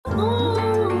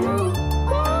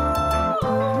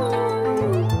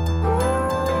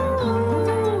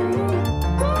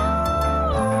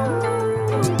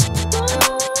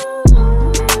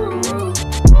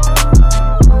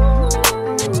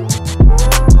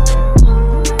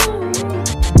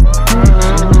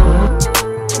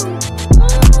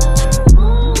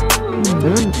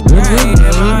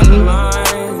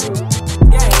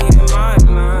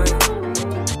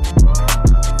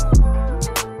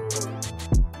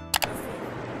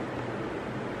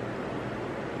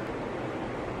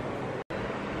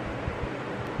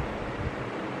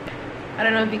I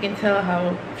don't know if you can tell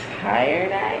how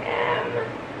tired I am,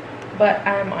 but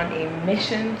I'm on a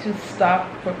mission to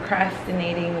stop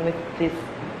procrastinating with this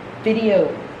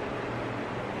video.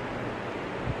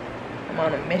 I'm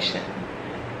on a mission.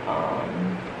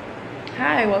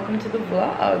 Hi, welcome to the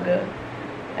vlog.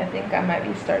 I think I might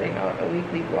be starting out a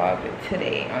weekly vlog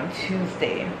today on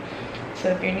Tuesday. So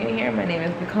if you're new here, my name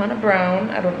is Bicana Brown.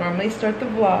 I don't normally start the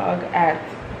vlog at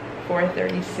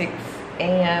 4:36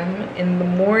 a.m. in the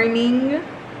morning.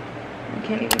 You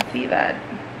can't even see that.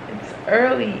 It's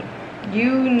early.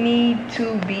 You need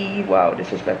to be, wow,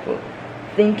 disrespectful,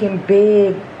 thinking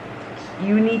big.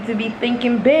 You need to be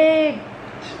thinking big.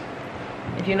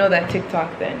 If you know that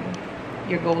TikTok, then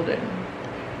you're golden.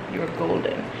 You're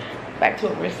golden. Back to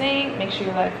what we're saying. Make sure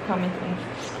you like, comment, and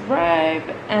subscribe.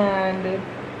 And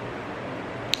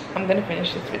I'm gonna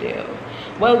finish this video.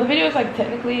 Well, the video is like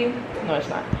technically, no, it's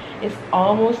not. It's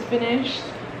almost finished,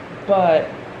 but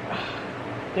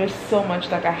there's so much,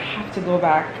 like I have to go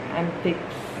back and fix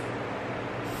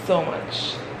so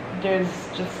much. There's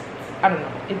just, I don't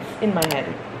know, it's in my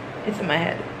head. It's in my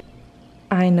head.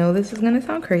 I know this is gonna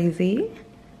sound crazy,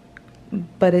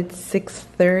 but it's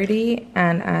 6:30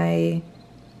 and I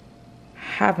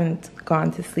haven't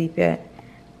gone to sleep yet.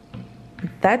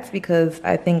 That's because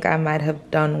I think I might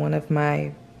have done one of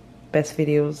my best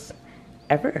videos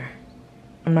ever.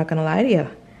 I'm not gonna lie to you.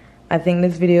 I think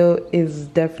this video is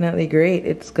definitely great.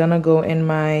 It's gonna go in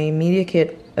my media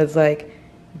kit as like,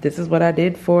 this is what I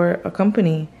did for a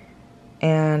company.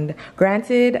 And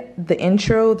granted, the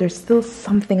intro, there's still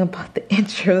something about the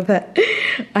intro that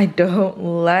I don't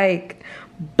like,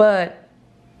 but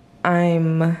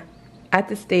I'm at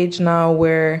the stage now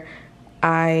where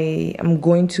I am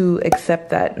going to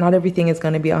accept that not everything is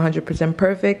going to be 100%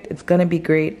 perfect. It's going to be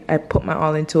great. I put my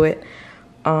all into it.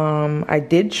 I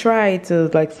did try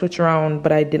to like switch around,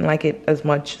 but I didn't like it as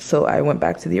much, so I went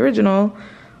back to the original.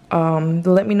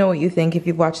 Let me know what you think. If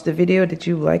you watched the video, did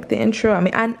you like the intro? I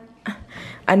mean,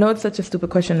 I know it's such a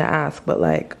stupid question to ask, but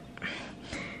like,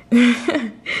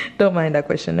 don't mind that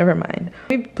question. Never mind.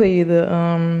 Let me play you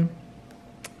the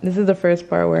this is the first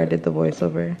part where I did the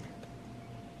voiceover.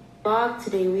 Vlog.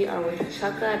 Today we are with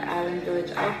Chaka at Island Village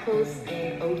Outpost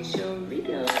in Ocho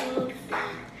Rios.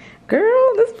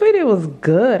 Girl, this video was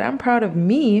good. I'm proud of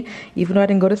me, even though I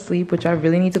didn't go to sleep, which I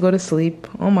really need to go to sleep.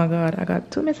 Oh my god, I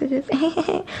got 2 messages.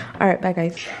 All right, bye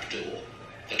guys.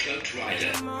 I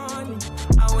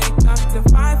wake up to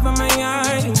 5 for my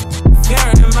yard. Fear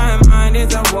in my mind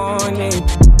is a warning.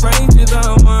 Pray to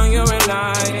the one you're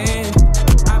relying.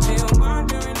 I've been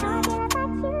wondering now.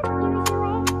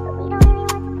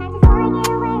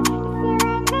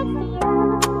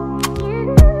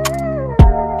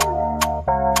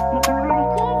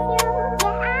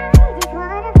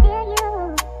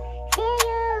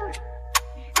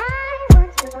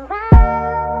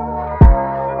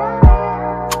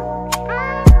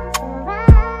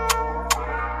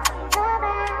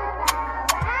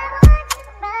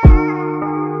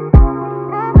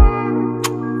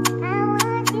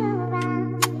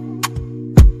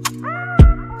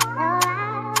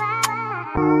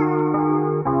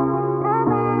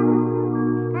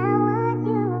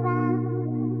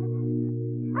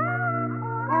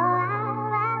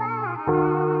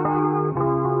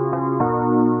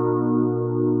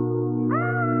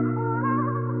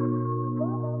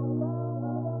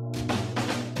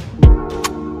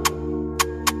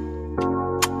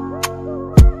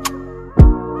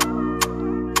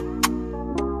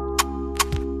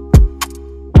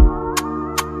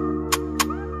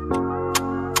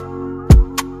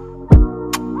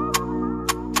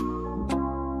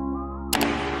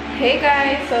 Hey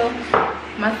guys, so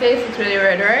my face is really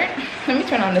red, right? Let me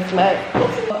turn on this light.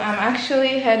 So I'm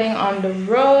actually heading on the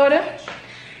road.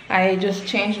 I just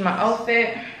changed my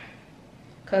outfit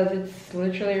because it's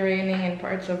literally raining in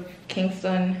parts of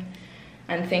Kingston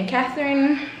and St.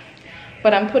 Catherine.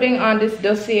 But I'm putting on this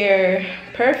Dossier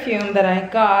perfume that I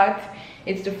got.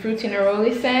 It's the Fruity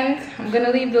Neroli scent. I'm gonna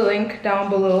leave the link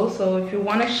down below, so if you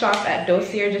want to shop at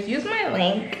Dossier, just use my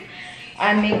link.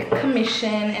 I make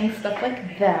commission and stuff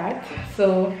like that,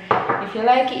 so if you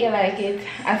like it, you like it.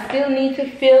 I still need to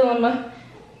film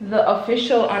the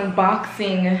official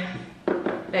unboxing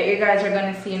that you guys are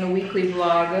gonna see in a weekly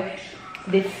vlog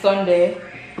this Sunday.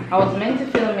 I was meant to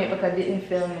film it, but I didn't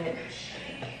film it.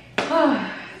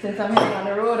 Since I'm heading on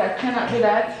the road, I cannot do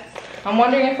that. I'm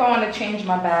wondering if I want to change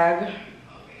my bag.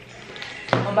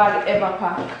 My bag ever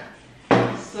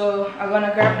pack. So I'm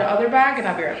gonna grab the other bag and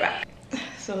I'll be right back.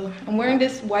 So I'm wearing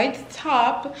this white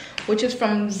top, which is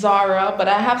from Zara, but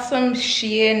I have some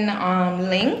Shein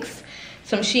links,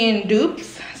 some Shein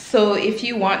dupes. So if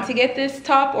you want to get this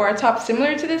top or a top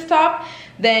similar to this top,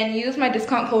 then use my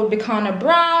discount code Bicana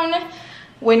Brown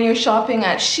when you're shopping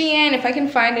at Shein. If I can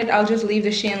find it, I'll just leave the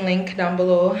Shein link down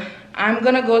below. I'm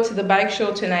gonna go to the bike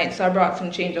show tonight, so I brought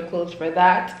some change of clothes for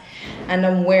that. And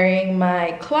I'm wearing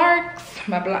my Clarks,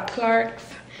 my black Clarks.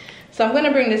 So I'm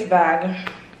gonna bring this bag.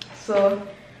 So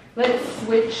let's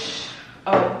switch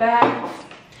our bags.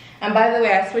 And by the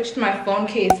way, I switched my phone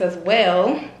case as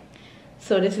well.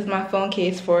 So this is my phone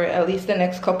case for at least the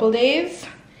next couple days.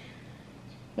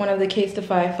 One of the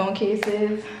Casetify phone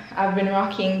cases. I've been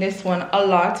rocking this one a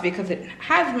lot because it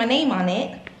has my name on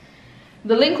it.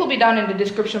 The link will be down in the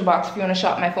description box if you want to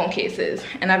shop my phone cases.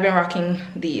 And I've been rocking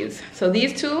these. So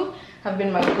these two have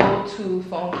been my go-to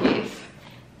phone case.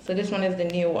 So this one is the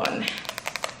new one.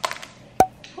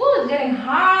 Ooh, it's getting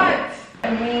hot.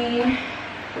 Let me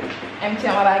empty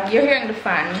out my bag. You're hearing the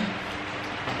fan.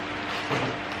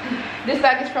 This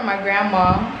bag is from my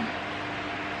grandma.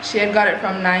 She had got it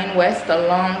from 9 West a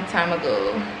long time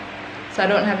ago. So I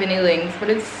don't have any links, but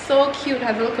it's so cute. It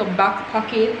has a little back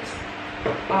pocket.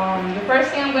 The first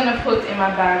thing I'm gonna put in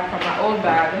my bag from my old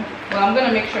bag, well, I'm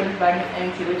gonna make sure this bag is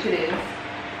empty, which it is.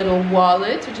 Little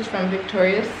wallet, which is from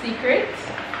Victoria's Secret.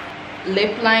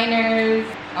 Lip liners,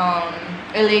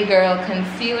 LA Girl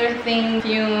concealer thing,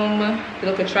 perfume, the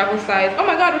little travel size. Oh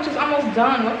my god, which is almost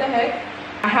done. What the heck?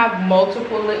 I have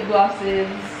multiple lip glosses.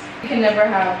 You can never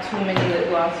have too many lip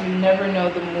gloss. You never know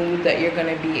the mood that you're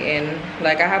gonna be in.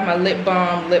 Like I have my lip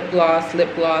balm, lip gloss,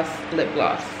 lip gloss, lip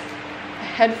gloss.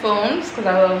 Headphones, because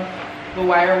I love the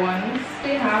wire ones.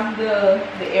 They have the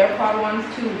AirPod ones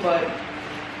too, but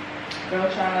girl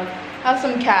child. I have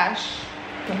some cash.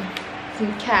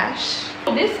 Some cash.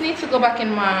 This needs to go back in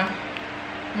my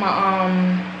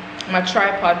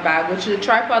tripod bag, which the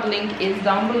tripod link is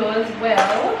down below as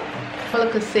well.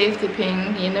 Like a safety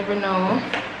pin. You never know.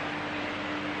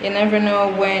 You never know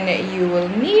when you will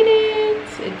need it.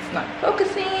 It's not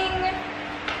focusing.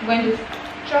 I'm going to just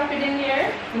drop it in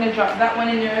here. I'm going to drop that one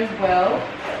in there as well.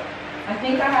 I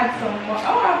think I had some more.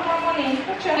 Oh, I have more money.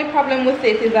 The only problem with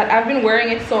it is that I've been wearing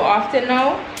it so often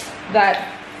now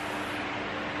that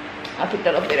I'll pick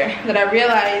that up later. That I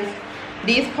realize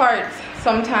these parts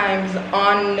sometimes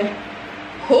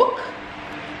unhook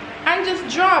and just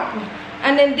drop.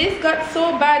 And then this got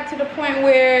so bad to the point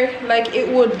where like it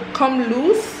would come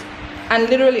loose and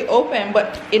literally open,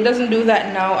 but it doesn't do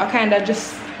that now. I kind of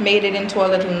just made it into a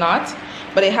little knot,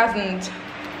 but it hasn't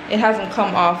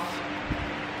come off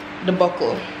the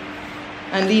buckle.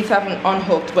 And these haven't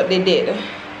unhooked, but they did.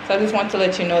 So I just want to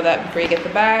let you know that before you get the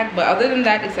bag. But other than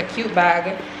that, it's a cute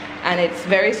bag and it's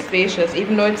very spacious.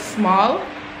 Even though it's small,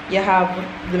 you have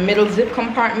the middle zip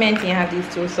compartment and you have these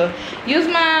two. So use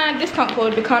my discount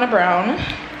code Bicana Brown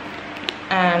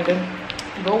and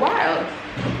go wild.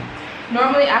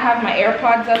 Normally I have my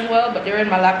AirPods as well, but they're in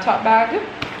my laptop bag.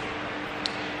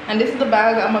 And this is the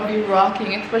bag I'm gonna be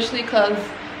rocking, especially because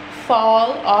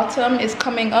fall, autumn is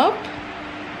coming up.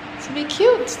 To be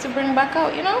cute to bring back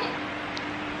out, you know.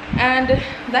 And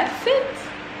that's it.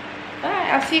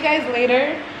 Alright, I'll see you guys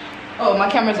later. Oh, my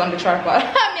camera's on the tripod.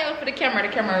 I'm yelling for the camera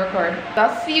record.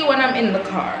 I'll see you when I'm in the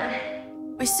car.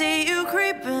 We see you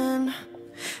creeping,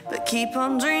 but keep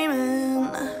on dreaming.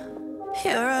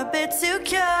 You're a bit too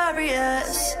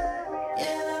curious.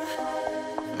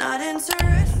 Yeah, not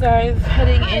interested. Guys,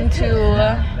 heading into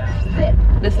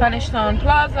the Spanish Town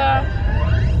Plaza.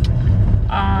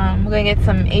 We're gonna get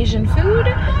some Asian food,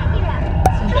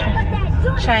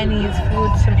 some Chinese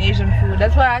food, some Asian food.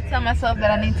 That's why I tell myself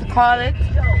that I need to call it,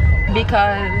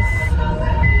 because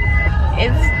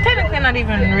it's technically not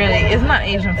even really, it's not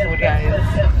Asian food, guys.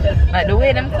 Like the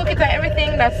way them cook it and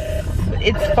everything,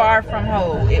 it's far from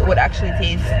how it would actually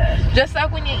taste. Just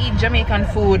like when you eat Jamaican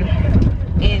food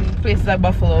in places like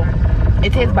Buffalo,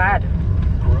 it tastes bad.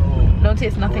 Don't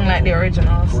taste nothing like the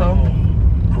original. So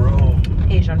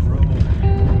Asian food.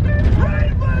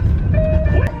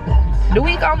 The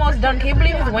week almost done. Can you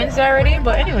believe it's Wednesday already?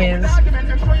 But anyways,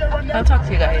 I'll talk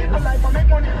to you guys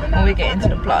when we get into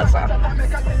the plaza.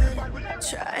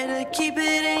 Try to keep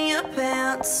it in your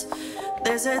pants.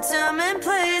 There's a time and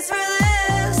place for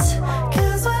this.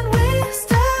 Cause when we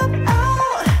step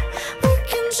out, we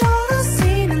control the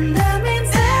scene, and that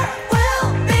means there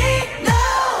will be no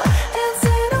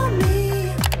dancing on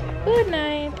me. Good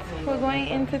night. We're going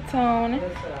into town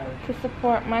to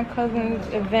support my cousin's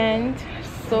event.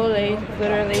 So late, it's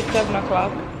literally 7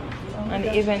 o'clock, and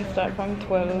the event starts from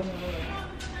 12.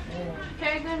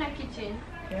 Can we go in the kitchen?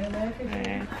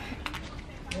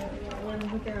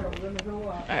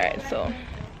 Alright, so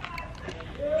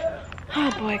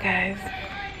oh boy, guys.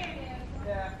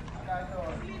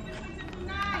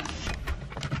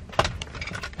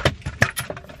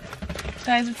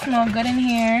 Guys, it smells good in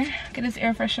here. Look at this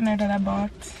air freshener that I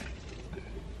bought.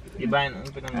 You buying?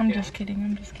 I'm just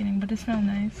kidding, but it smells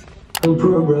nice. I'ma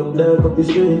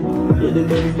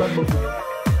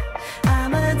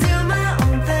do my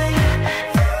own thing.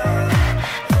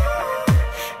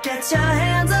 Get your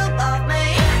hands up off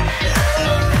me.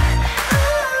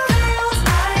 Girls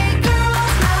like,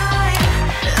 girls like.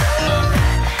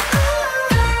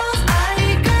 Girls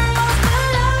like, girls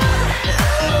like.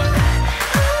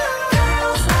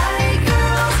 Girls like,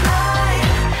 girls like.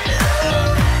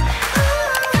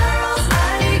 Girls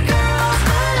like, girls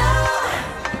like.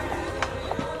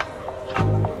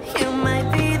 You might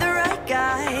be the right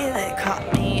guy that caught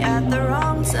me at the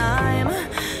wrong time.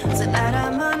 Tonight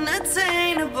I'm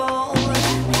unattainable.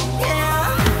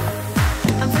 Yeah,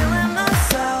 I'm feeling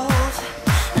myself,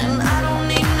 and I don't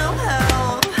need no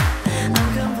help. I'm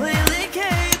completely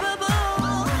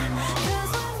capable.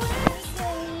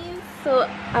 'Cause So,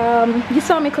 you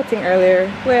saw me cutting earlier.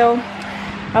 Well,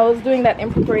 I was doing that in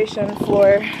preparation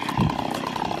for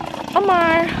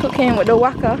Omar, who came with the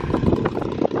waka.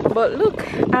 But look,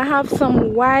 I have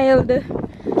some wild,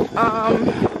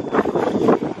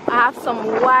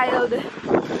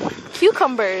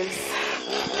 cucumbers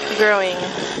growing.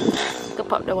 Go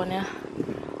pop the one here.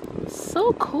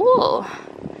 So cool.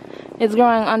 It's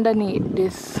growing underneath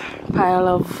this pile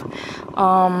of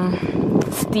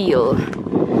steel.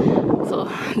 So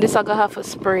this I gonna have to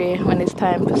spray when it's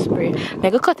time to spray. I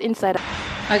go cut inside.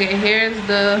 Okay, here's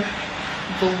the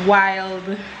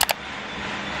wild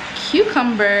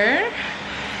cucumber.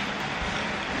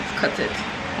 Let's cut it.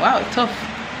 Wow, it's tough.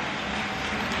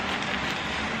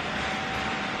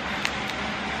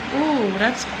 Ooh,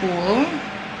 that's cool.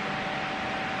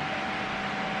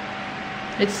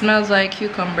 It smells like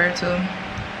cucumber too.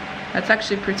 That's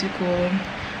actually pretty cool.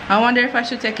 I wonder if I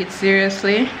should take it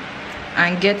seriously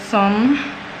and get some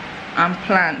and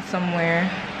plant somewhere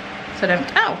so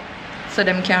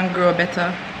them can grow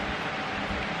better.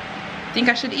 Think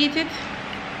I should eat it?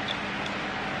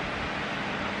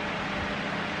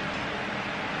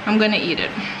 I'm gonna eat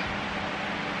it.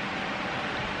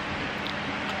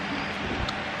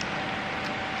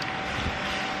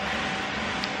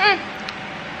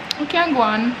 We can go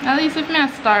on. At least if I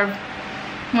starve,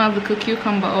 I'll have the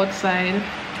cucumber outside.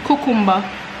 Cucumber.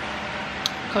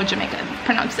 How Jamaican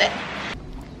pronounce it.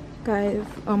 Guys,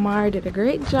 Omar did a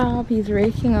great job. He's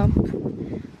raking up.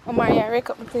 Omar, yeah, rake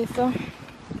up the place though.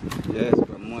 Yes,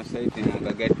 but more safety I'm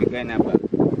gonna get Bicana Brown.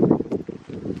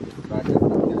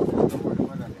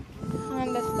 I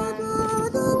understand.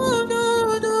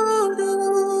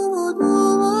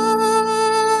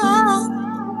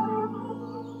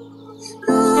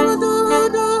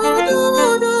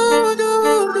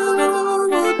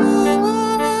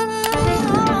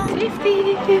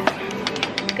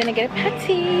 Gonna get a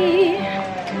patty.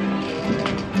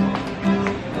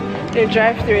 Their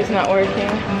drive-thru is not working,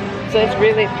 so it's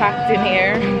really packed in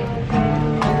here.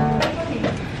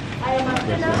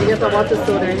 You get the water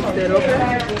soda instead,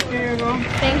 okay? Here you go.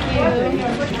 Thank you.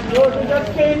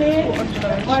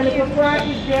 My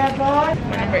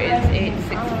number is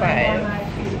 865.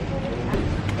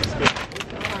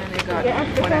 Finally got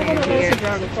what I need here.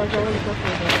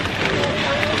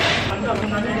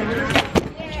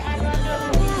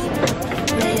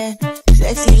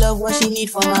 Sexy love what she need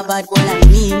from my bad girl like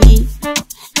me.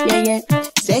 Yeah.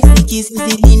 Sexy kiss is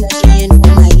the thing that she ain't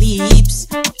for my lips.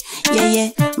 Yeah.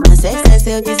 My sex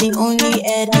herself is the only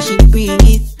air that she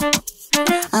breathes.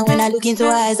 And when I look into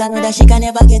her eyes, I know that she can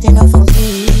never get enough of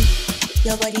me.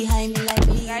 Your body high me like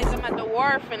me. Guys, I'm at the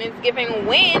wharf and it's giving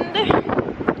wind.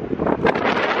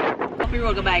 Hope you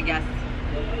roll goodbye, guys.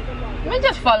 Let me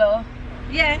just follow.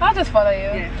 Yeah. I'll just follow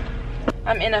you. Yeah.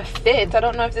 I'm in a Fit. I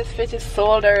don't know if this Fit is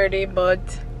sold already,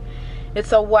 but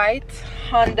it's a white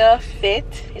Honda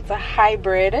Fit. It's a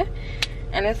hybrid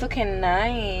and it's looking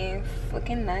nice.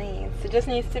 It just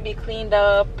needs to be cleaned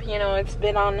up. You know, it's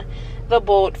been on the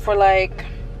boat for like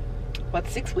what,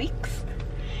 6 weeks?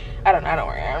 I don't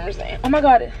worry, I'm just saying. Oh my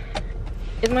god,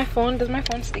 does my phone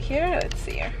stick here? Let's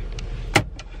see here.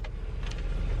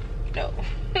 No.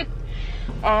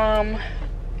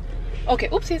 Okay,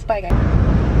 oopsies, bye guys.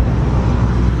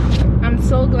 I'm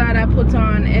so glad I put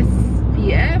on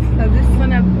SPF because this is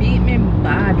gonna beat me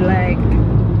bad. Like,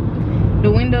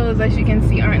 the windows, as you can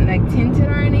see, aren't like tinted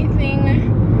or anything,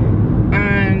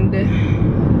 and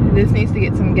this needs to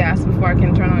get some gas before I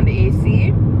can turn on the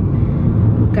AC.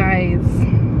 Guys,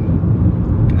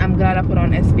 I'm glad I put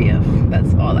on SPF.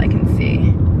 That's all I can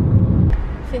say.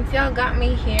 Since y'all got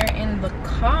me here in the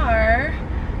car,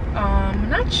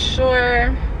 not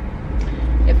sure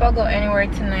if I'll go anywhere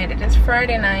tonight. It is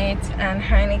Friday night and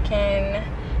Heineken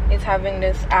is having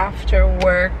this after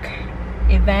work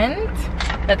event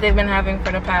that they've been having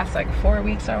for the past like 4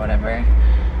 weeks or whatever.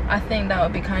 I think that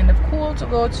would be kind of cool to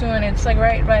go to, and it's like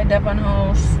right by Devon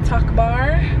House Tuck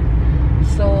Bar,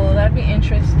 so that'd be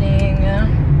interesting.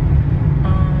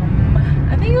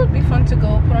 I think it would be fun to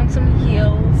go put on some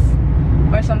heels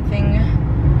or something,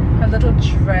 a little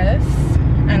dress,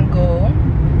 and go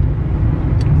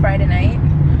Friday night.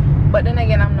 But then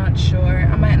again, I'm not sure.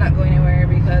 I might not go anywhere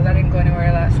because I didn't go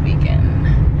anywhere last weekend,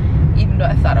 even though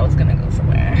I thought I was gonna go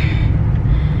somewhere.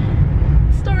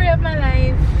 Story of my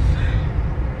life.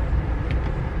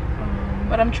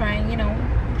 But I'm trying, you know,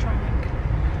 I'm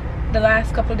trying. The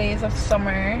last couple of days of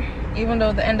summer, even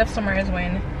though the end of summer is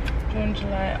when? June,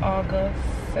 July, August,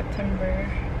 September.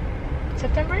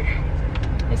 September?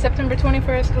 Is September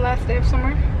 21st the last day of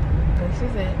summer? This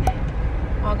is it.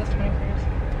 August 21st.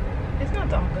 It's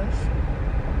not August.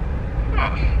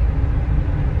 Huh.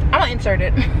 I'm gonna insert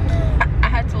it. I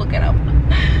had to look it up.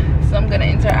 So I'm gonna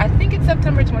insert, I think it's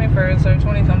September 21st or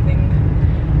 20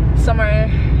 something. Summer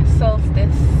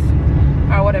solstice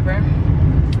or whatever.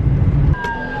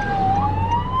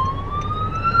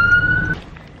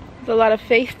 There's a lot of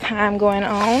FaceTime going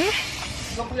on.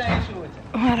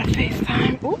 A lot of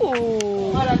FaceTime.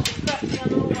 Ooh.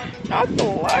 Not the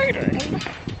lighting.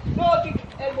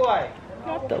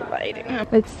 Not the lighting.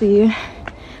 Let's see.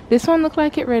 This one look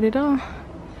like it ready though.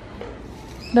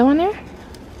 That one there?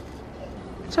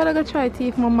 Try to go try to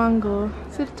eat my mango.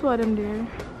 See the two of them there.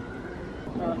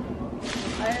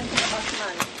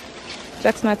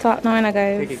 Jack's not talk now, and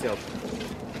guys. Pick it up.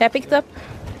 Yeah, pick it up.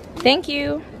 Thank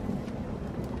you.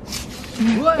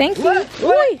 What? Thank you.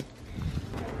 What?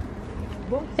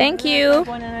 Thank you.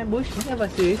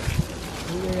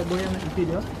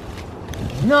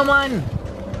 No man.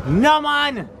 No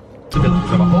man.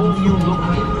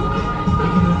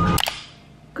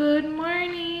 Good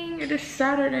morning. It is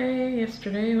Saturday.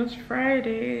 Yesterday was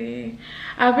Friday.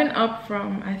 I've been up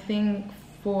from, I think,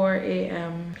 4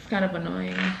 a.m. It's kind of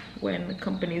annoying when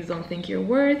companies don't think you're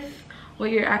worth what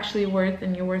you're actually worth,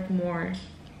 and you're worth more.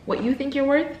 What you think you're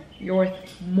worth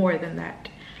more than that.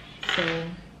 So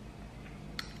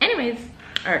anyways,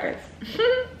 all right guys.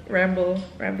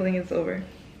 Rambling is over.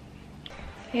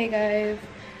 Hey guys,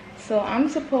 so I'm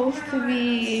supposed to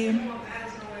be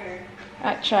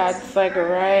at Chad's like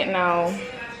right now.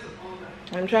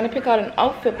 I'm trying to pick out an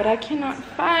outfit, but I cannot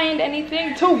find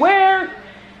anything to wear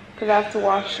because I have to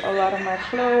wash a lot of my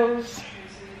clothes.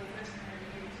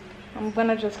 I'm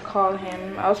gonna just call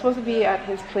him. I was supposed to be at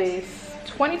his place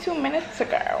 22 minutes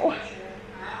ago.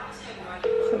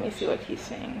 So let me see what he's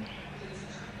saying.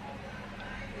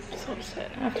 I'm so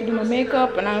upset. I have to do my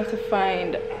makeup and I have to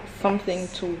find something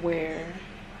to wear.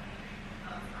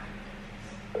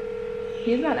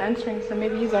 He's not answering, so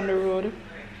maybe he's on the road.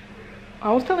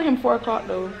 I was telling him 4 o'clock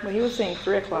though, but he was saying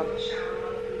 3 o'clock.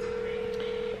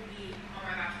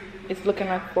 It's looking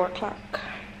like 4 o'clock.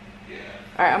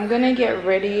 Alright, I'm gonna get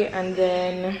ready and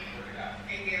then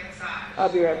I'll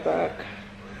be right back.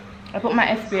 I put my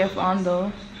SPF on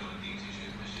though.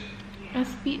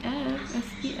 SPF.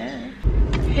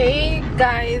 Hey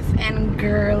guys and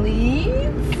girlies.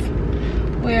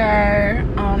 We are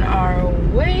on our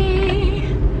way.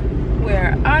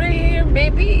 We're out of here,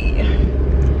 baby.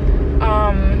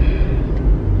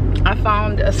 I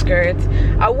found a skirt.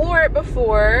 I wore it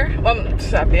before. Well,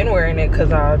 I've been wearing it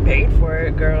because I paid for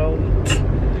it, girl.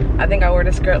 I think I wore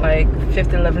the skirt like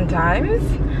 11 times.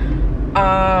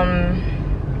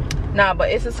 Nah, but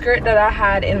it's a skirt that I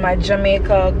had in my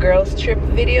Jamaica girls trip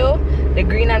video. The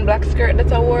green and black skirt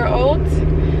that I wore out.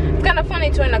 It's kind of funny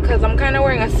too, because I'm kind of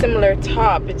wearing a similar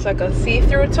top. It's like a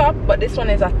see-through top, but this one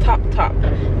is a top.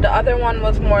 The other one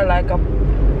was more like a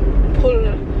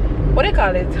pull, what do you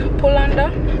call it? Pull under?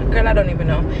 Girl, I don't even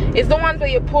know. It's the ones where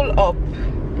you pull up.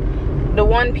 The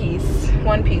one piece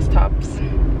tops.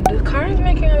 The car is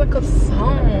making like a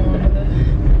sound.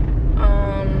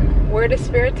 Where the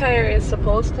spare tire is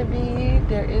supposed to be,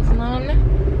 there is none.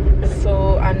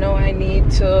 So I know I need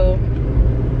to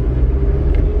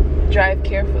drive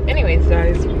careful. Anyways,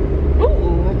 guys.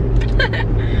 Ooh.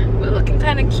 We're looking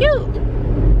kind of cute.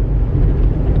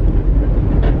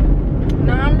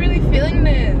 No, I'm really feeling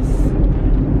this.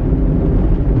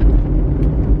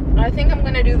 I think I'm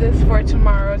gonna do this for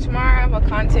tomorrow. Tomorrow I have a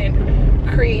content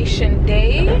creation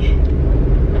day.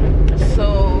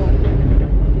 So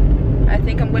I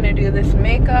think I'm gonna do this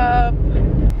makeup.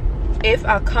 If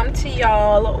I come to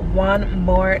y'all one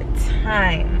more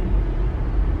time.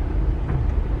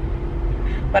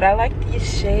 But I like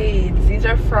these shades. These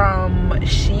are from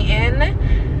Shein.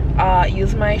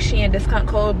 Use my Shein discount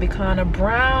code Bicana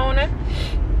Brown.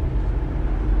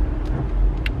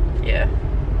 yeah.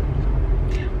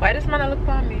 Why does man look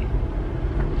for me?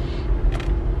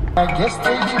 I guess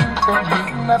they didn't tell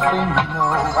you nothing, no.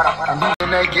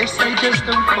 And I guess they just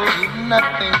don't tell you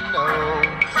nothing, no.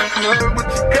 No, but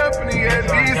you company at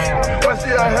least. Why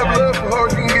should I have love for her?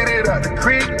 Can get it out the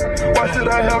creek. Why should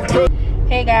I have?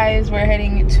 Hey guys, we're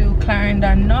heading to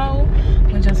Clarendon now.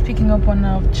 We're just picking up one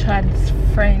of Chad's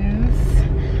friends.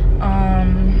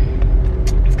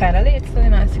 It's kind of late,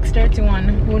 still at 6:31.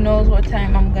 Who knows what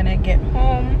time I'm gonna get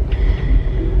home.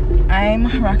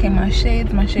 I'm rocking my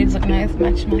shades. My shades look nice,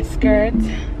 match my skirt.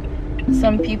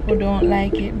 Some people don't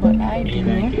like it, but I do.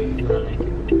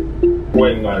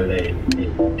 When my lady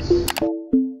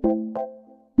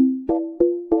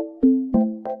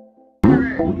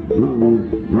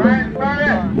right,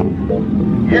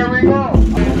 here we go.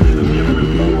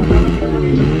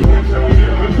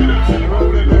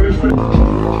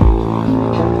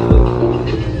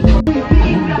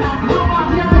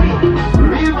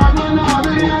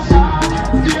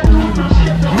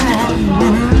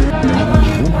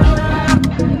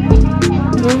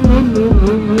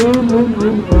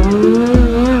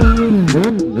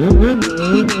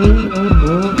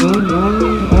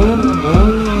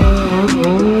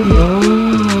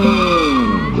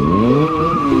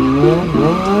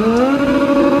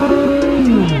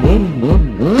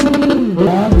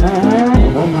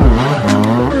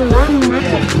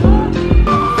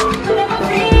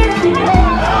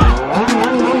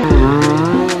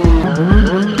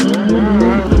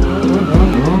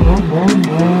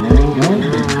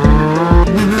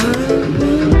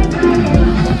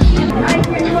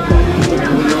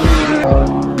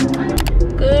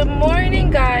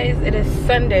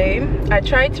 I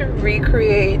tried to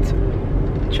recreate,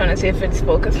 trying to see if it's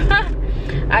focused.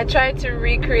 I tried to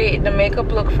recreate the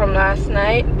makeup look from last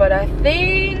night, but I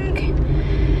think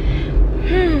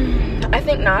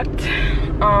not.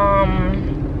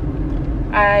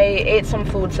 I ate some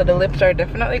food, so the lips are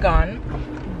definitely gone,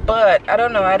 but I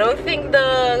don't know, I don't think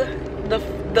the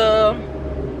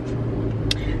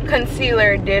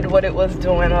concealer did what it was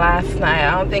doing last night.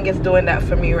 I don't think it's doing that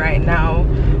for me right now,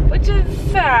 which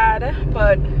is sad.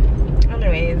 But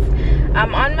anyways,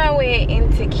 I'm on my way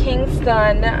into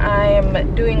Kingston.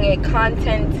 I'm doing a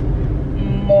content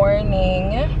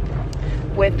morning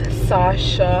with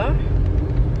Sasha,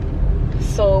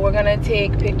 so we're gonna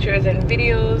take pictures and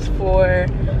videos for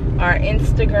our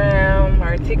Instagram,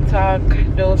 our TikTok,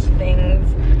 those things.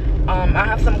 I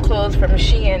have some clothes from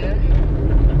Shein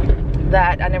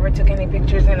that I never took any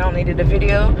pictures in, I only did a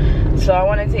video, so I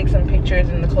want to take some pictures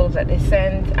in the clothes that they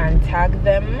sent and tag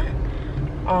them.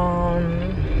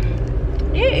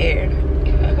 Yeah.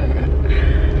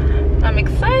 I'm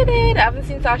excited. I haven't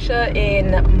seen Sasha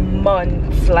in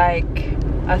months, like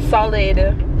a solid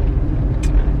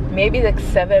maybe like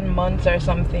 7 months or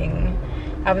something.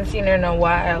 I haven't seen her in a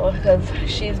while because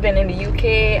she's been in the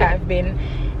UK, I've been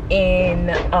in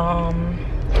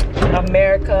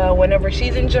America. Whenever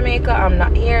she's in Jamaica, I'm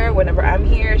not here. Whenever I'm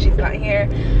here, she's not here.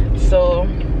 So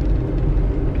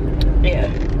yeah,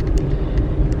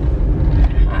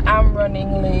 I'm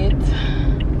running late,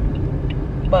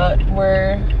 but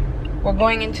we're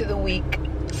going into the week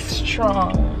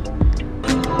strong.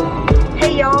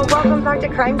 Hey y'all, welcome back to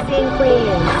Crime Scene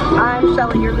Queens. I'm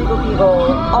Shelly, your legal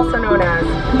beagle, also known as.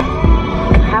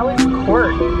 How is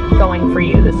court going for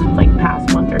you this like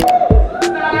past month or so?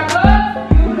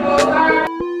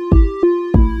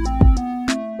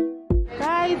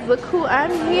 Guys, look who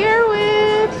I'm here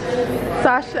with.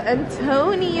 Sasha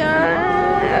Antonia.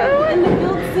 In the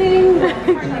building,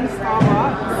 currently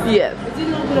Starbucks. Yes. I did a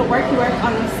little bit of work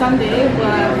on a Sunday,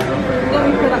 but it's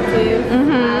gonna be productive.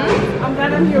 I'm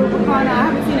glad I'm here with Bicana. I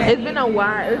haven't seen it. It's been a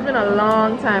while. It's been a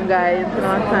long time, guys. It's been a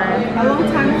long time. A long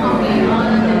time for me.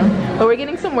 But we're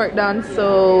getting some work done,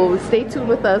 so stay tuned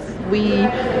with us.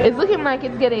 It's looking like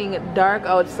it's getting dark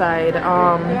outside.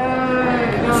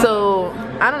 So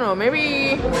I don't know,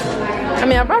 maybe, I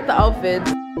mean, I brought the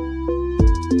outfits.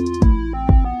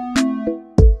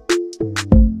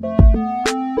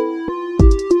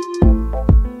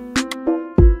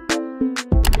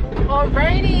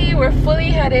 Alrighty, we're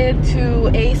fully headed to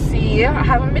AC. I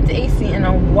haven't been to AC in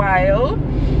a while.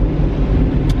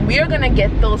 We are gonna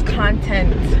get those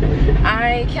content.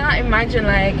 I cannot imagine,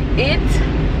 like, it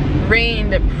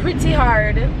rained pretty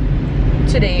hard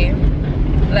today,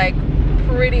 like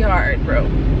pretty hard, bro.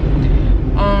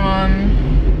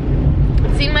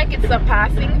 Seemed like it's a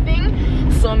passing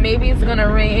thing, so maybe it's gonna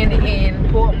rain in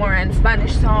Portmore and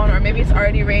Spanish Town, or maybe it's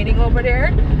already raining over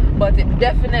there, but it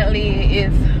definitely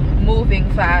is moving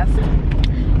fast.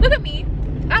 Look at me,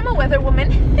 I'm a weather woman.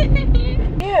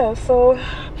 Yeah, so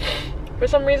For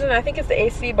some reason, I think it's the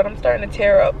AC, but I'm starting to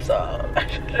tear up, so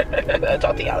I'll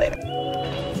talk to y'all later.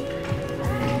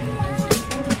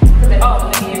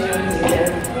 Oh, there you go.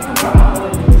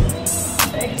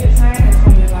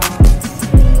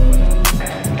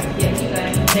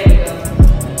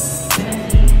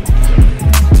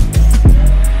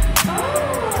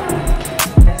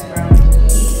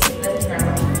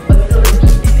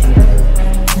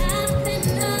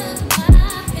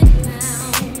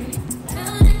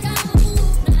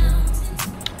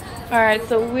 Alright,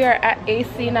 so we are at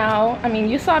AC now. I mean,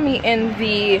 you saw me in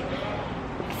the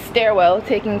stairwell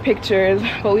taking pictures,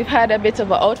 but we've had a bit of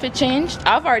an outfit change.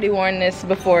 I've already worn this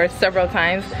before several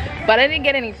times, but I didn't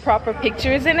get any proper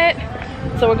pictures in it.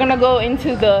 So we're gonna go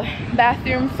into the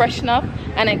bathroom, freshen up,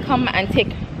 and then come and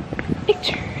take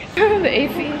pictures. The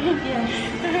AC.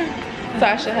 Yeah.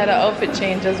 Sasha had an outfit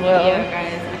change as well. Yeah,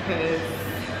 guys, because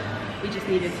we just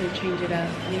needed to change it up,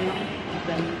 you know,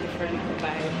 the different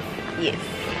vibes. Yes.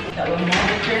 That one more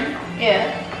different?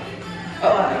 Yeah.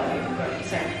 Oh,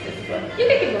 sorry. You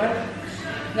can keep going.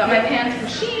 Got my pants from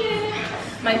Shein.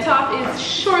 My top is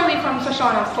surely from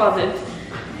Shoshana's closet.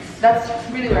 That's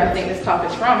really where I think this top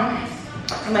is from.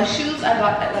 And my shoes I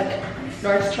got at like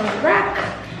Nordstrom Rack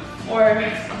or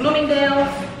Bloomingdale's.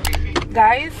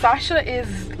 Guys, Sasha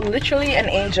is literally an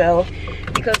angel,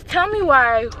 because tell me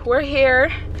why we're here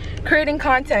creating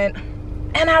content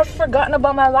and I've forgotten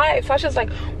about my life. Sasha's like,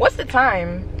 what's the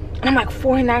time? And I'm like,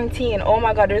 4:19. Oh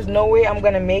my god, there's no way I'm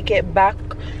gonna make it back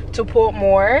to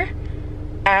Portmore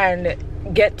and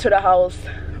get to the house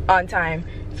on time.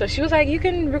 So she was like, you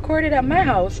can record it at my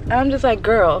house. And I'm just like,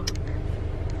 girl,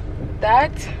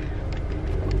 that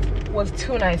was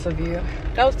too nice of you.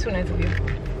 That was too nice of you.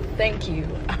 Thank you.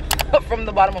 From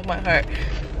the bottom of my heart.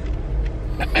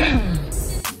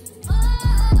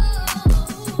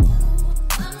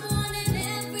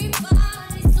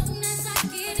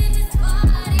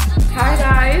 Hi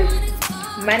guys,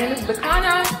 my name is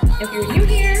Bicana. If you're new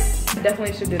here, you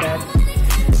definitely should do that.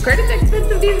 Credit's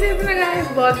expensive these days, my guys,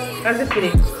 but I'm just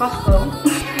kidding. Costco.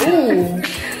 Ooh.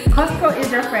 Costco is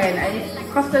your friend.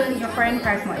 Costco is your friend,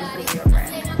 Pricemont is really your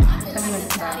friend.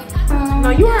 No,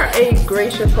 you are a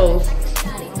gracious host.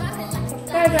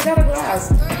 Guys, I gotta go out.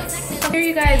 Here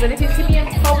you guys, and if you see me in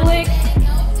public,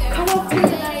 come up to me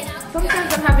tonight.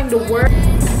 Sometimes I'm having to work.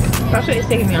 Sasha is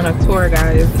taking me on a tour,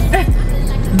 guys.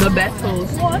 The best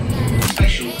host. What?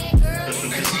 Special, but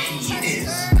because he is.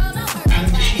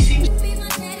 And she seems.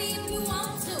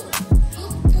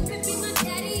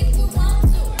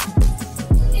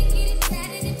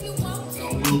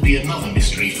 Will be another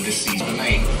mystery for this season,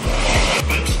 eh?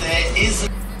 But there is.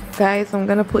 Guys, I'm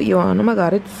gonna put you on. Oh my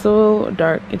god, it's so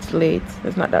dark. It's late.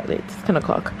 It's not that late. It's 10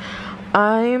 o'clock.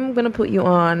 I'm gonna put you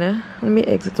on. Let me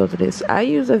exit out of this. I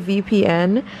use a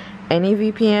VPN. Any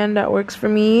VPN that works for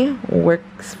me.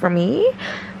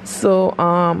 So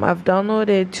I've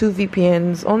downloaded 2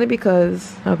 VPNs only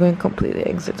because I'm going to completely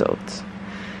exit out.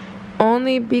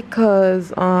 Only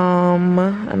because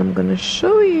and I'm gonna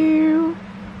show you.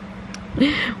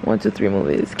 1, 2, 3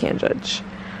 movies, can't judge.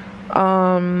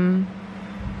 I'm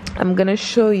gonna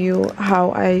show you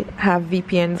how I have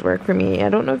VPNs work for me. I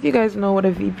don't know if you guys know what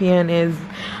a VPN is.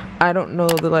 I don't know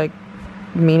the like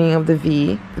meaning of the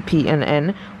V, the P and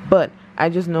N, but I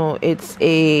just know it's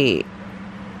a,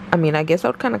 I mean, I guess I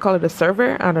would kind of call it a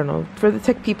server. I don't know. For the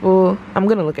tech people, I'm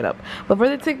gonna look it up, but for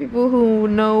the tech people who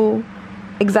know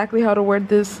exactly how to word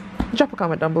this, drop a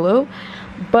comment down below.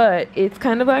 But it's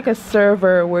kind of like a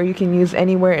server where you can use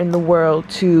anywhere in the world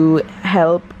to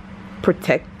help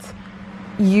protect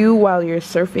you while you're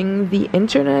surfing the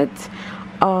internet.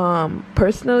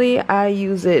 Personally, I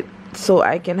use it so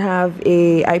I can have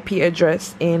a IP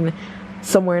address in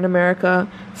somewhere in America,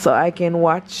 so I can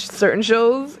watch certain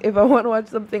shows. If I want to watch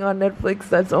something on Netflix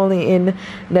that's only in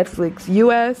Netflix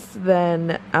US,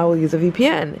 then I will use a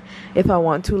VPN. If I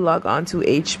want to log on to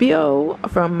HBO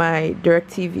from my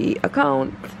DirecTV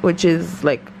account, which is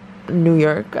like New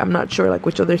York, I'm not sure like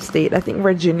which other state, I think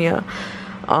Virginia.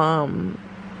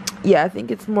 Yeah, I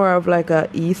think it's more of like a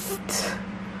East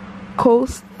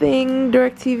Coast thing,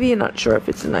 DirecTV. I'm not sure if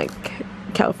it's in like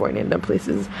California and them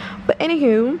places, but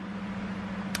anywho,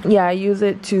 yeah, I use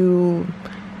it to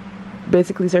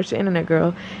basically search the internet,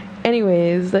 girl.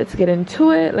 Anyways, let's get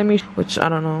into it. Which I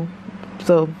don't know.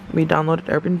 So we downloaded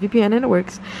Urban VPN and it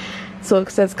works. So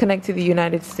it says connect to the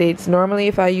United States. Normally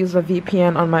if I use a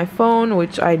VPN on my phone,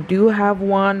 which I do have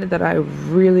one that I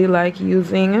really like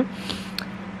using.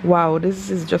 Wow, this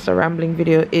is just a rambling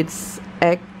video. It's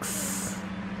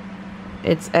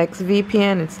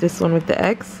XVPN. It's this one with the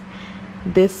X.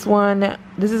 This one,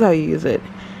 this is how you use it.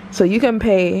 So you can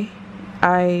pay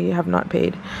I have not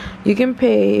paid. You can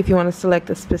pay if you want to select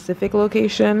a specific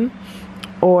location,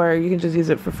 or you can just use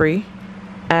it for free,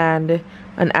 and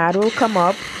an ad will come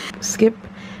up, skip,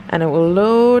 and it will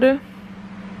load.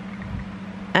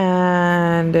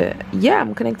 And yeah,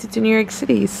 I'm connected to New York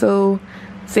City, so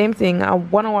same thing. I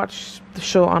want to watch the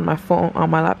show on my phone, on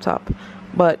my laptop,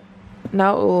 but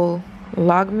now it will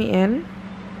log me in.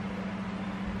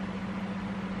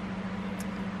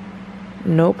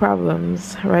 No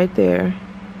problems, right there.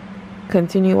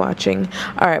 Continue watching.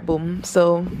 All right, boom.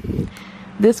 So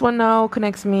this one now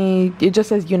connects me. It just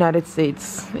says United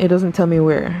States. It doesn't tell me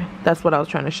where. That's what I was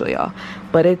trying to show y'all,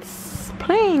 but it's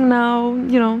playing now.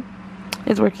 You know,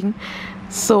 it's working.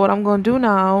 So what I'm gonna do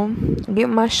now, get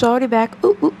my shorty back,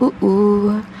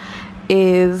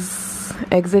 is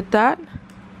exit that,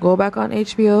 go back on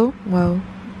HBO. Wow,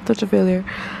 such a failure.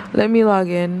 Let me log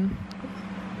in.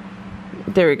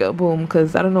 There we go, boom,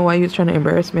 because I don't know why you was trying to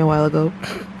embarrass me a while ago.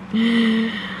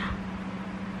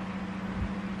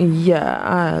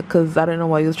 Yeah, because I don't know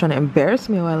why you was trying to embarrass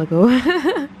me a while ago.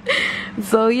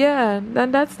 So yeah,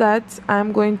 then that's that.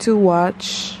 I'm going to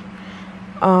watch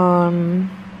I'm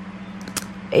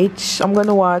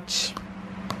gonna watch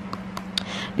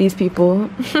these people,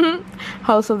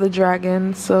 House of the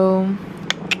Dragon. So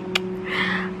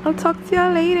I'll talk to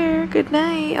y'all later. Good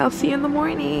night. I'll see you in the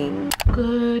morning.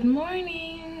 Good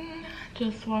morning.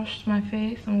 Just washed my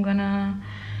face. I'm gonna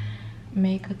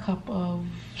make a cup of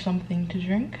something to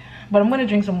drink, but I'm gonna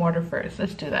drink some water first.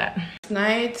 Let's do that.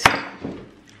 Tonight,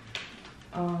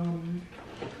 I'm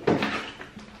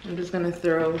just gonna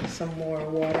throw some more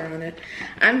water on it.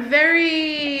 I'm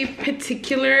very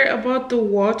particular about the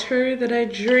water that I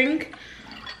drink.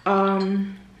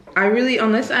 I really,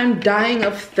 unless I'm dying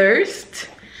of thirst,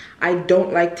 I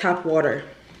don't like tap water.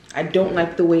 I don't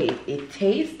like the way it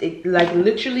tastes. It, like,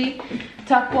 literally,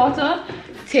 tap water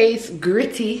tastes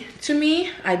gritty to me.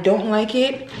 I don't like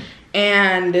it,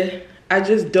 and I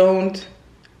just don't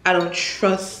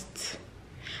trust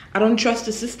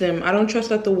the system. I don't trust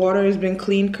that the water has been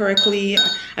cleaned correctly.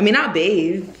 I mean, I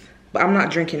bathe, but I'm not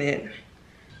drinking it.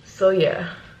 So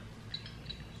yeah,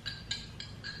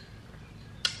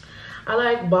 I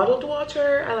like bottled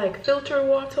water. I like filtered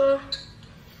water.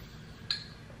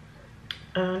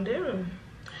 And yeah,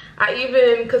 I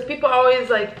even, because people always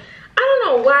like, I don't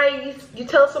know why you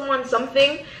tell someone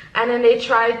something and then they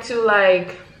try to,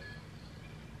 like,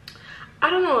 I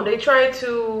don't know, they try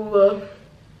to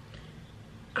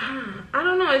I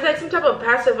don't know, it's like some type of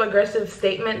passive aggressive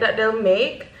statement that they'll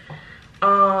make.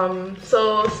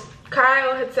 So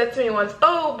Kyle had said to me once,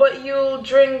 oh, but you'll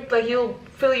drink, like, you'll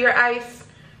fill your ice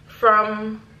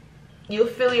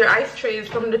trays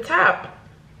from the tap.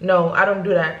 No, I don't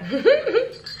do that.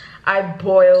 I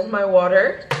boil my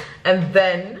water and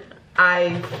then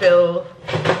I fill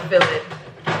it.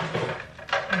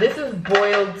 This is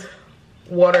boiled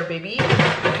water, baby.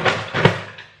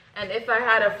 And if I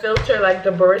had a filter like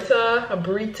the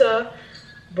burrito,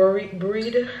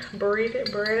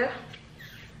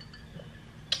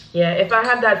 yeah, if I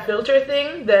had that filter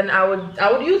thing, then I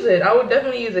would use it. I would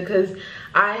definitely use it, because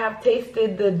I have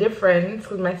tasted the difference,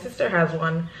 because my sister has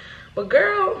one. But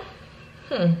girl,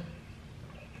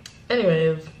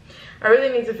 anyways, I really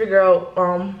need to figure out,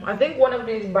 I think one of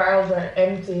these barrels are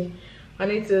empty. I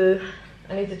need to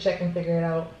check and figure it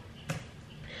out.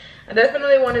 I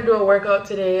definitely want to do a workout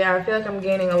today. I feel like I'm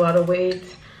gaining a lot of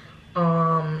weight.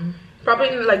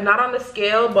 Probably, like, not on the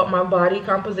scale, but my body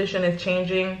composition is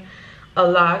changing a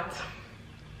lot.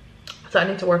 So I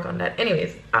need to work on that.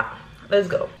 Anyways, let's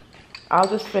go. I'll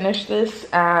just finish this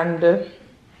and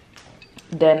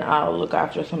then I'll look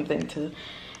after something to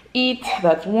eat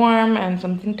that's warm and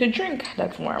something to drink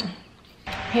that's warm.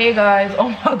 Hey guys, oh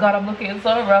my god, I'm looking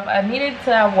so rough. I needed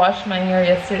to have washed my hair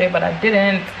yesterday, but I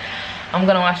didn't. I'm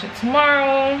gonna wash it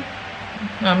tomorrow.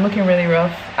 I'm looking really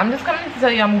rough. I'm just coming to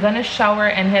tell you, I'm gonna shower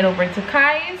and head over to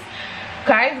Khai's.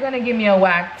 Khai's gonna give me a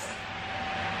wax,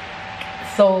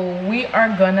 so we are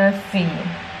gonna see.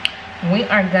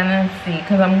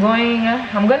 Because I'm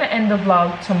gonna end the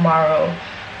vlog tomorrow.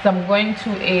 So I'm going to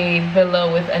a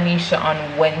villa with Anisha on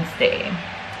Wednesday.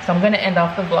 So I'm gonna end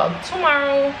off the vlog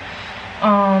tomorrow.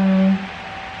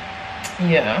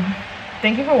 Yeah.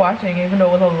 Thank you for watching, even though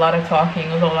it was a lot of talking,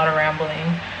 it was a lot of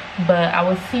rambling. But I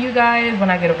will see you guys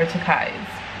when I get over to Khai's.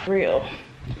 Real.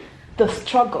 The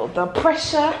struggle, the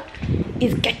pressure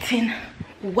is getting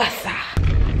worse.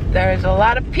 There's a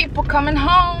lot of people coming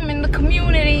home in the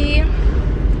community.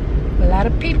 A lot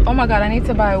of people. Oh my god, I need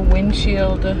to buy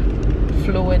windshield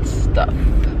fluid stuff.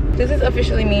 This is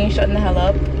officially me shutting the hell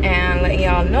up and letting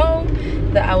y'all know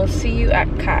that I will see you at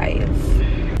Khai's.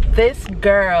 This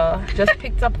girl just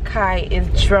picked up Khai is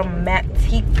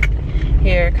dramatic.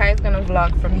 Here, Kai's gonna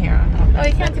vlog from here on. Oh,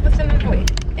 you can't even send it away.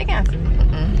 You can't see me.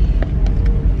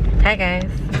 Hi guys.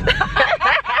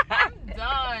 I'm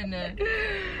done.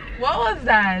 What was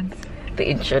that? The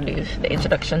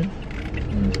introduction.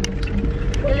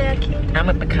 Hello, I'm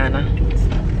a Bicana.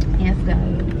 yes,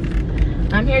 guys.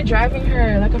 I'm here driving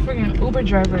her like a freaking Uber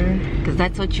driver. Cause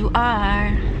that's what you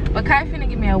are. But Khai finna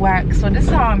give me a wax, so this is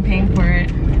how I'm paying for it.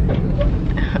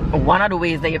 One of the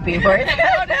ways that you pay for it.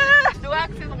 The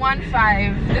wax is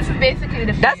 1.5. This is basically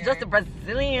the fare. That's just the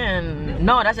Brazilian.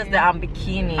 No, that's just the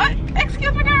bikini.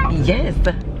 Excuse me, girl. Yes.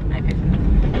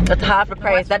 That's half the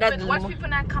price. Watch people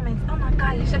not comment. Oh my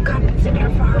god, you should consider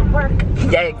for her work.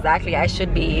 Yeah, exactly. I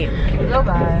should be.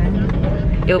 Goodbye.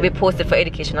 It will be posted for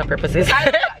educational purposes. I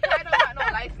don't have no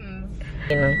license.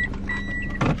 You know.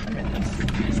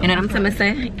 You know what I'm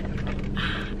saying?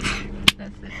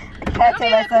 That's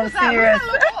it. I'm serious.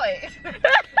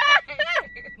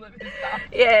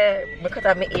 Yeah, because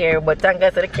I'm here, but thank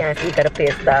God so they can't see that the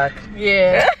place dark.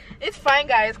 Yeah. It's fine,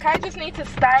 guys. Khai just needs to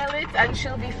style it and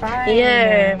she'll be fine.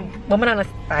 Yeah, woman on a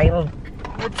style.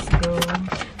 Let's go.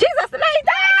 Jesus, the night.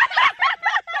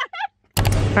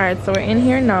 Alright, so we're in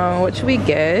here now. What should we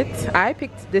get? I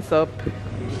picked this up.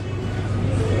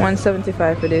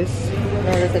 $1.75 for this.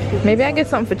 Maybe I get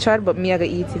something for Chad, but me I gotta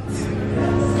eat it.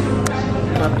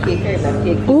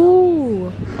 Ooh,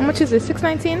 how much is it?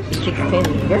 $6.19?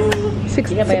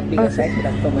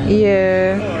 $6.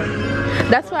 Yeah.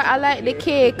 That's why I like the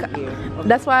cake.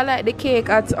 That's why I like the cake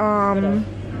at So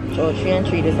 3 and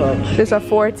 3 this one. This a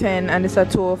 $4.10 and this a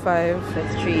 $2.05.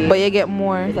 That's 3. But you get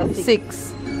more.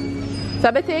 6. So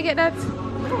I bet you get that.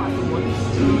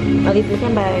 At least we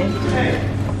can buy.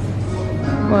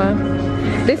 What?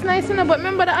 This nice, you know, but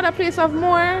remember the other place have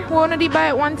more? We only buy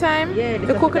it one time? Yeah,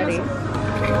 the coconut.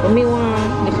 But me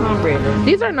want the cornbread.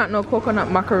 These are not no coconut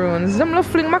macaroons. Them love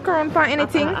fling macaron for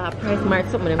anything. Price mark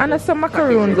some of them. And some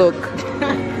macaroons, look.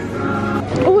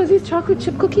 Oh, is these chocolate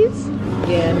chip cookies?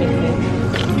 Yeah, makes sense.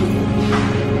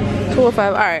 $2.05.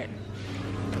 Alright.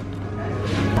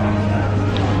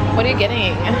 What are you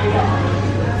getting?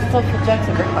 Stuff for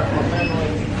Jackson breakfast.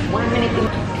 1 minute.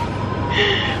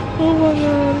 Oh my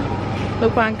god.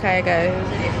 Look on Khai, guys.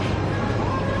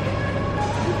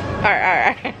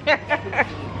 Alright.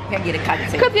 Can get a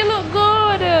cocktail. Because you look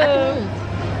good.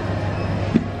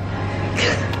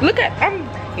 Look at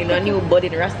you know, new body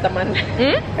in Rasta man.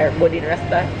 Her body in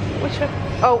Rasta. Which one?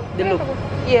 Oh, the look.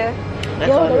 Yeah. That's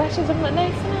yo, the lashes look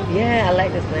nice now. Yeah, I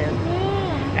like this man.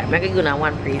 Yeah. I'm going to go on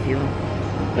one preview.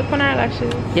 Look on our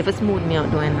lashes. You have to smooth me out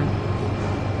doing that.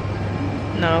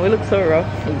 No, we look so rough.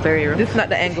 Very rough. This is not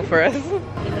the angle for us.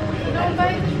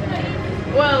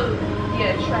 Well,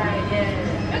 yeah, try it.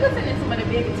 Yeah. I'm gonna send it to somebody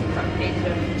big TikTok page.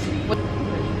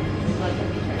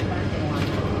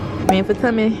 I mean, for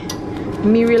tell me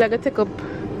really gonna take up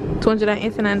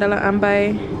 $289 and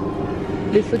buy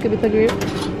this little bit of grape.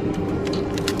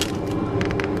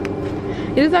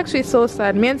 It is actually so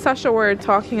sad. Me and Sasha were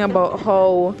talking about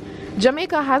how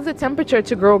Jamaica has the temperature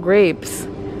to grow grapes.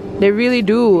 They really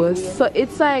do. So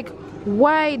it's like,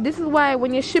 why? This is why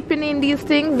when you're shipping in these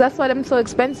things, that's why they're so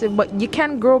expensive. But you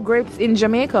can grow grapes in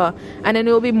Jamaica and then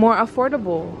it will be more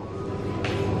affordable.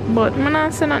 But I'm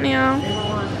not saying that now.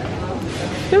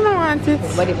 You don't want it.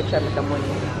 Nobody will try to make money.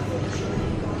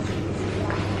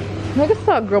 I can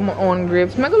start growing my own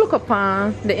grapes. I can look up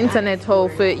on the internet how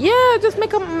for it. Yeah, just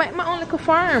make my own little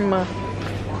farm.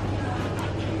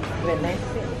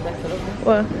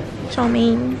 What? Chow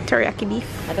mein, teriyaki beef.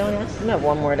 I don't know. I have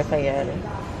one more to say.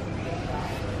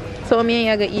 So me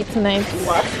and you gonna eat tonight.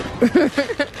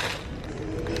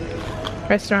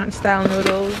 Restaurant style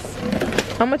noodles.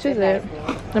 How much is it?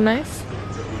 They're nice?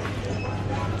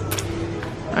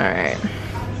 Alright.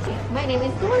 My name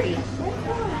is Dory.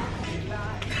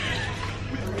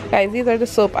 Guys, these are the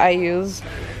soap I use.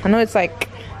 I know it's like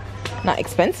not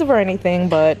expensive or anything,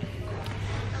 but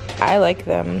I like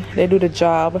them. They do the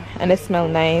job and they smell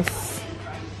nice.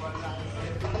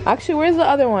 Actually, where's the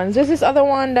other ones? There's this other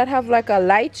one that have like a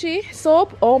lychee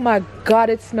soap. Oh my god,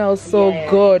 it smells so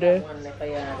good.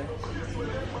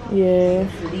 Yeah.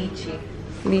 Lychee.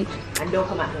 And don't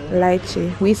come at me.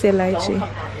 Lychee. We say lychee.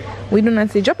 We do not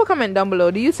say. Drop a comment down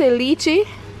below. Do you say lychee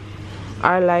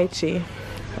or lychee?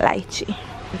 Lychee.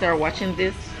 If they're watching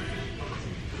this,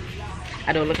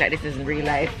 I don't look like this in real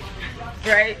life.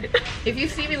 Right? If you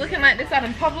see me looking like this out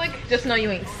in public, just know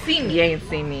you ain't see me. You ain't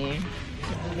see me.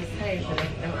 I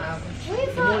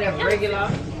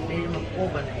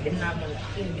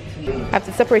have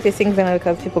to separate these things now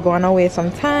because people go on our way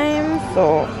sometimes.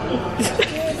 So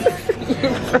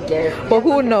But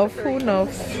who knows? Who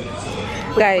knows?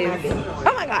 Guys,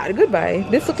 oh my god, goodbye.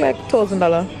 This looks like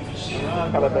 $1,000.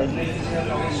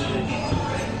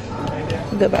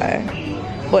 Goodbye.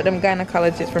 But them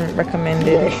gynecologists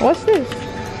recommended. What's this?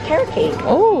 Carrot cake.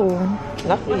 Oh,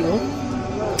 not for you.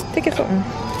 Take it something.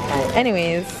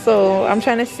 Anyways, so I'm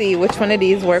trying to see which one of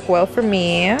these work well for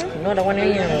me. No, the one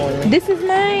in your one. This is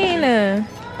mine.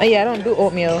 Oh yeah, I don't do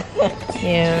oatmeal.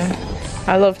 Yeah,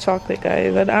 I love chocolate,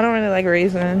 guys. I don't really like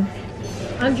raisin.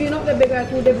 And do you know the bigger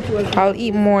two? I'll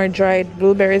eat more dried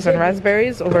blueberries and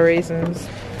raspberries over raisins.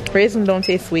 Raisins don't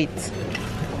taste sweet.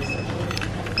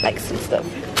 Like sweet stuff.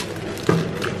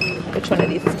 Which one of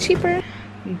these is cheaper?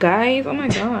 Guys, oh my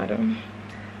god.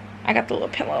 I got the little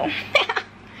pillow.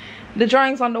 The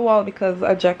drawing's on the wall because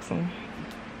of Jackson.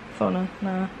 So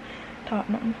nah, talk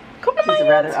nothing. Come to my It's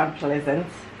rather unpleasant.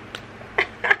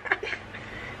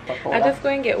 I just go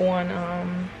and get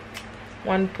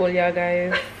one pull, yeah,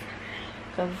 guys.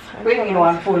 Cause we need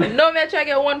one pull. No, me I try to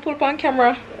get one pull on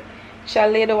camera. Shall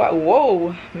lay the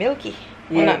whoa, milky.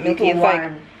 Yeah, well, not milky. It's warm.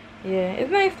 like yeah,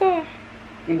 it's nice though.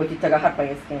 Yeah, but you take a hot by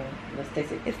your skin. Just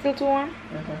taste it. It's still too warm.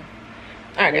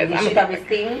 Alright, guys. You should have this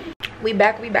thing. We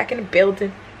back in the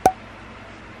building.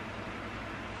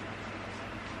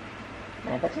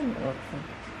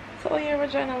 So your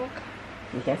vagina look.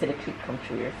 You can see the clit come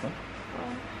through here, so.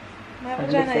 My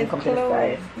vagina is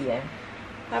closed. Yeah.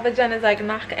 My vagina is like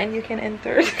knock and you can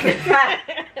enter.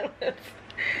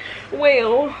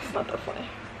 Well, it's not that funny.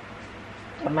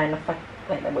 Mine not fat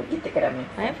like that, but you take it at me.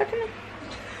 I am fat enough.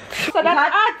 So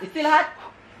that's hot. It's still hot.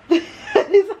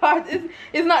 It's hot.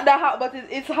 It's not that hot, but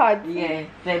it's hot. Yeah.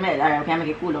 So I can make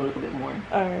it cool down a little bit more.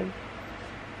 Alright.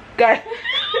 Guys.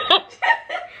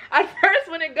 At first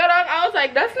when it got on, I was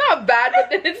like, that's not bad, but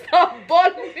then it's not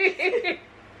bugging.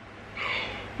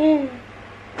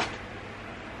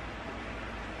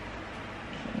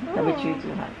 That would treat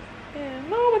too hot. Yeah,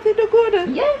 no, but it do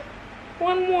good. Yeah.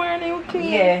 One more and it will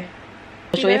clean. Yeah.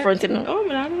 Show your front end. Oh,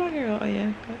 man, I don't like it. Oh,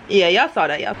 yeah. Yeah, y'all saw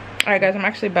that, yeah. Alright, guys, I'm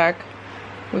actually back.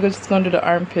 We're just gonna do the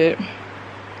armpit.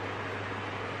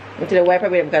 Into the wiper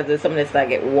with it because some of this like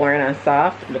get worn and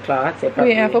soft. The cloth. Wait,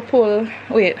 I have to pull.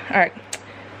 Wait, alright.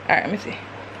 Alright, let me see.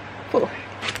 Pull.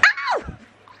 Ow!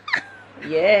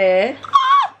 Yeah.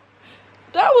 Ah!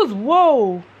 That was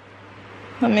whoa.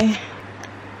 Let me.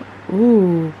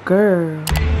 Ooh, girl.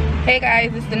 Hey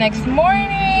guys, it's the next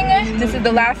morning. This is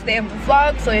the last day of the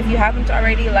vlog, so if you haven't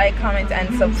already, like, comment,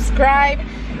 and subscribe.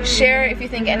 Share if you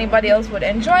think anybody else would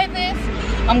enjoy this.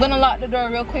 I'm gonna lock the door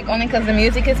real quick only because the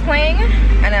music is playing,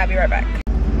 and I'll be right back.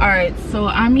 Alright, so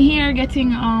I'm here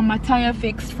getting my tire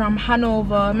fixed from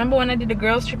Hanover. Remember when I did the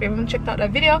girls trip? If you haven't checked out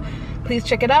that video, please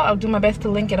check it out. I'll do my best to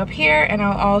link it up here, and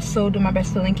I'll also do my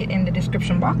best to link it in the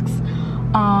description box.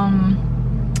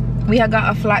 We had got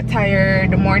a flat tire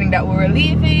the morning that we were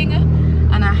leaving,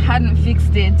 and I hadn't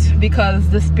fixed it because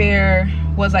the spare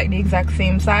was like the exact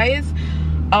same size.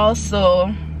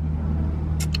 Also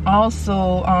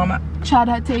Chad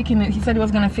had taken it. He said he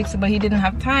was gonna fix it, but he didn't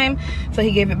have time, so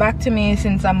he gave it back to me.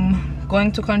 Since I'm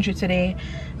going to country today,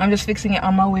 I'm just fixing it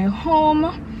on my way home.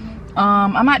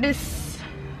 I'm at this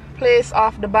place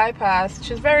off the bypass,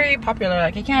 which is very popular.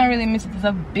 Like, you can't really miss it. It's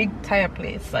a big tire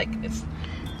place. Like, it's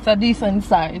a decent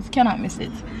size, cannot miss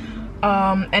it.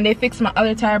 And they fixed my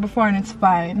other tire before and it's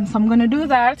fine, so I'm gonna do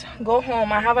that, go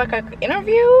home. I have like an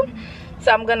interview,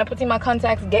 so I'm gonna put in my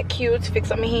contacts, get cute, fix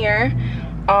up my hair,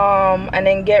 and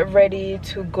then get ready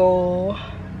to go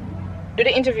do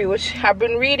the interview, which I've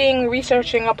been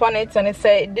researching upon it, and it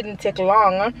said it didn't take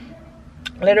long.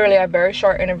 Literally a very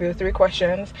short interview, 3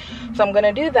 questions. So I'm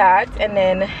gonna do that and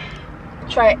then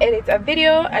try edit a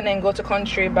video and then go to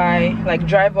country by, like,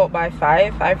 drive out by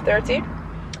 5:30.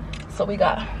 So we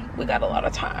got a lot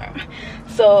of time.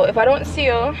 So if I don't see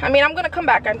you, I mean, I'm gonna come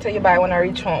back and tell you bye when I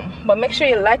reach home, but make sure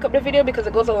you like up the video because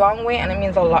it goes a long way and it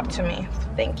means a lot to me. So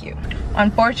thank you.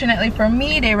 Unfortunately for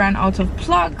me, they ran out of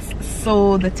plugs,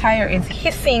 so the tire is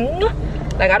hissing.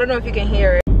 Like, I don't know if you can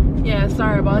hear it. Yeah,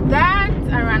 sorry about that.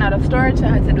 I ran out of storage, so I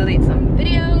had to delete some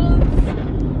videos.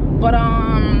 But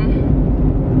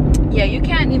yeah, you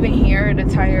can't even hear the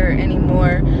tire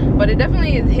anymore, but it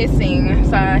definitely is hissing.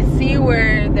 So I see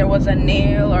where there was a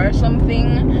nail or something,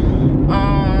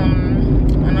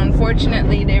 and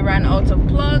unfortunately they ran out of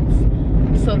plugs,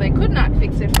 so they could not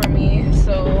fix it for me.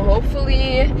 So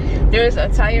hopefully there's a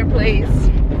tire place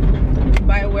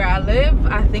by where I live.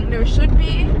 I think there should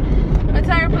be a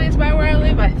tire place by where I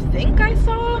live. I think I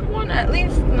saw one at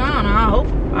least. No, I hope.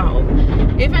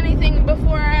 If anything,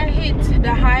 before I hit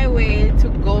the highway to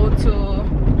go to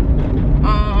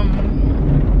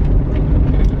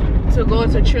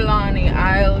Trelawney,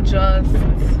 I'll just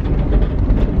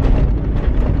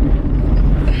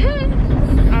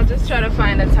try to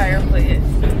find a tire place.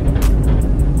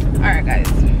 Alright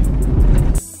guys.